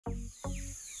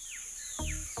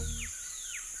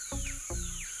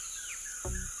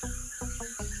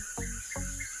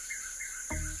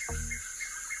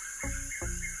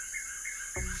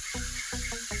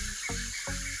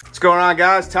going on,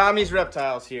 guys? Tommy's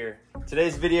Reptiles here.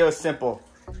 Today's video is simple.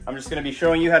 I'm just going to be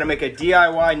showing you how to make a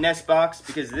DIY nest box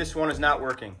because this one is not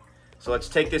working. So let's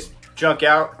take this junk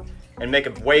out and make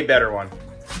a way better one.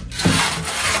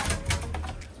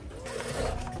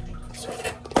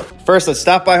 First, let's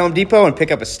stop by Home Depot and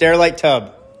pick up a Stairlight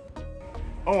tub.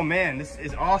 Oh man, this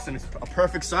is awesome. It's a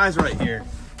perfect size right here.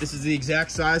 This is the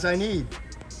exact size I need.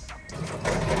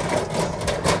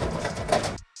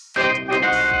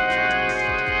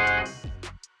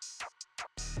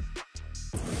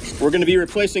 We're going to be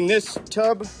replacing this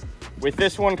tub with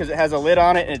this one because it has a lid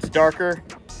on it and it's darker.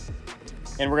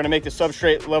 And we're going to make the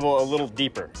substrate level a little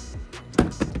deeper.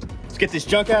 Let's get this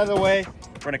junk out of the way.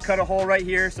 We're going to cut a hole right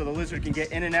here so the lizard can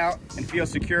get in and out and feel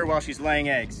secure while she's laying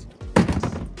eggs.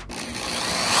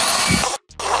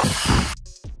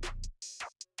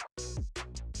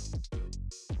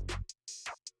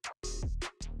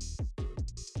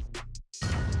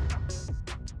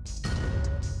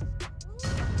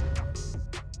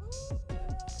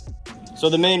 So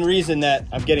the main reason that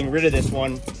I'm getting rid of this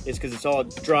one is because it's all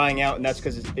drying out, and that's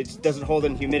because it doesn't hold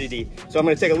in humidity. So I'm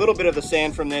going to take a little bit of the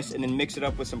sand from this and then mix it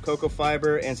up with some cocoa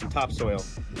fiber and some topsoil.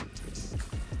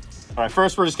 All right,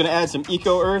 first we're just going to add some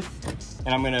eco earth,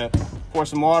 and I'm going to pour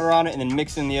some water on it and then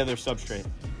mix in the other substrate.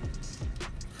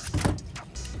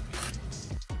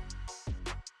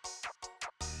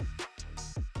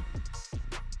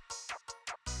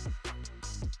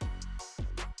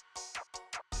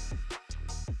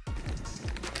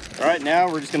 All right,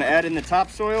 now we're just gonna add in the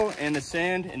topsoil and the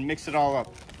sand and mix it all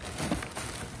up.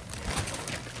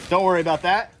 Don't worry about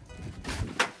that.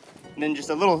 And then just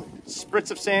a little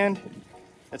spritz of sand.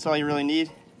 That's all you really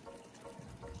need.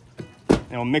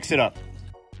 And we'll mix it up.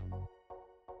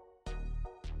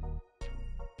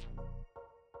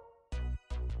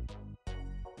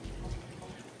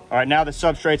 All right, now the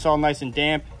substrate's all nice and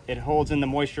damp. It holds in the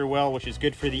moisture well, which is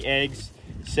good for the eggs.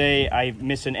 Say I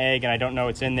miss an egg and I don't know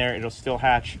it's in there, it'll still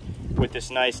hatch with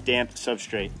this nice damp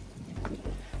substrate.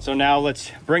 So now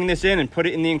let's bring this in and put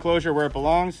it in the enclosure where it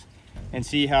belongs and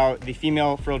see how the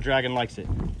female frilled dragon likes it.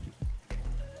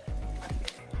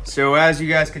 So as you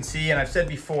guys can see, and I've said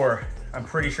before, I'm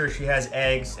pretty sure she has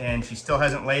eggs and she still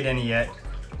hasn't laid any yet.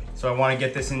 So I want to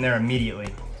get this in there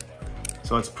immediately.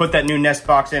 So let's put that new nest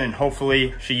box in and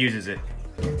hopefully she uses it.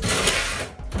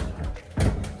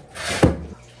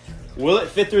 Will it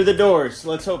fit through the doors?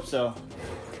 Let's hope so.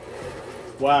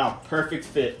 Wow, perfect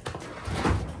fit.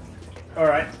 All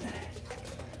right.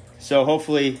 So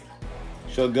hopefully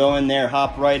she'll go in there,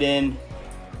 hop right in,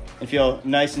 and feel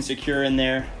nice and secure in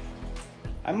there.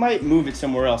 I might move it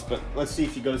somewhere else, but let's see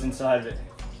if she goes inside of it.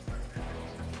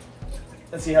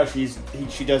 Let's see how she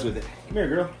does with it. Come here,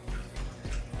 girl.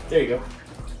 There you go.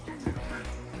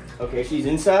 Okay, she's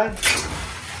inside.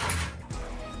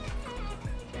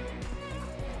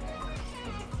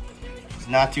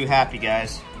 Not too happy,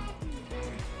 guys,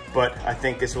 but I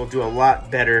think this will do a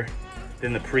lot better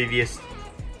than the previous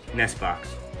nest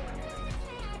box.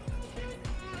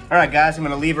 All right, guys, I'm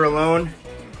gonna leave her alone,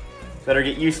 let her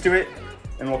get used to it,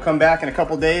 and we'll come back in a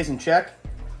couple days and check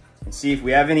and see if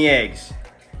we have any eggs.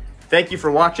 Thank you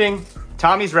for watching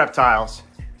Tommy's Reptiles.